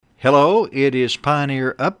Hello, it is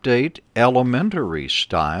Pioneer Update Elementary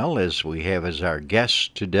Style as we have as our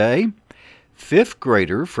guest today, fifth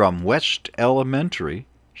grader from West Elementary,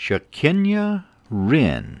 Shakenya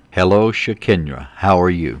Wren. Hello, Shakenya. How are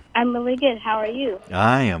you? I'm really good. How are you?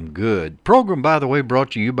 I am good. Program, by the way,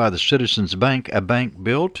 brought to you by the Citizens Bank, a bank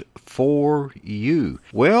built for you.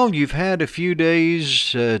 Well, you've had a few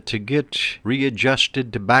days to get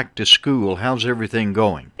readjusted to back to school. How's everything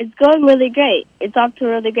going? It's going really great. It's off to a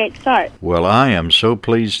really great start. Well, I am so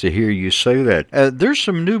pleased to hear you say that. There's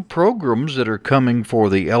some new programs that are coming for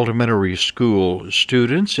the elementary school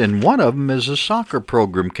students, and one of them is a soccer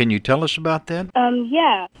program. Can you tell us about that?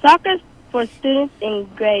 Yeah. Soccer's for students in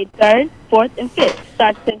grade 3rd, 4th, and 5th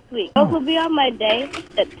starts this week. Girls will be on Monday,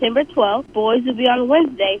 September 12th. Boys will be on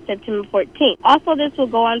Wednesday, September 14th. Also, this will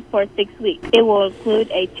go on for 6 weeks. It will include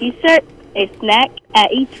a t-shirt, a snack.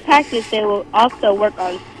 At each practice, they will also work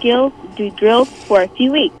on skills, do drills for a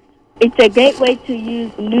few weeks. It's a great way to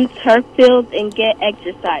use new turf fields and get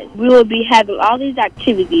exercise. We will be having all these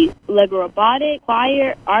activities: Lego robotics,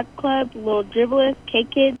 choir, art club, little dribblers,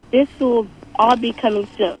 K-Kids. This will all be coming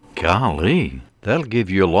soon. Golly, that'll give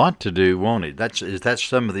you a lot to do, won't it? Is that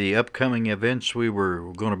some of the upcoming events we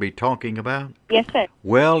were going to be talking about? Yes, sir.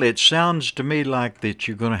 Well, it sounds to me like that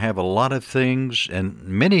you're going to have a lot of things and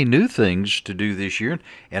many new things to do this year,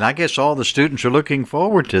 and I guess all the students are looking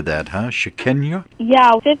forward to that, huh, Shakenya?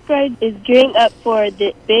 Yeah, 5th grade is gearing up for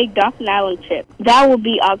the big Dauphin Island trip. That will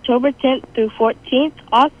be October 10th through 14th.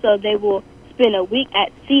 Also, they will spend a week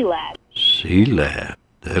at Sea Lab. Sea Lab.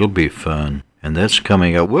 That'll be fun. And that's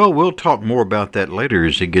coming up. Well, we'll talk more about that later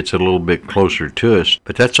as it gets a little bit closer to us.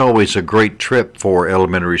 But that's always a great trip for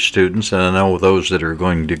elementary students, and I know those that are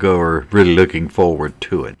going to go are really looking forward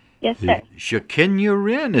to it. Yes, sir. Shakenya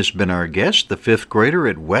Wren has been our guest, the fifth grader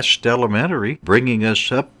at West Elementary, bringing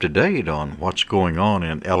us up to date on what's going on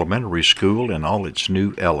in elementary school and all its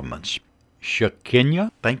new elements.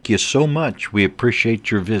 Shakenya, thank you so much. We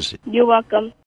appreciate your visit. You're welcome.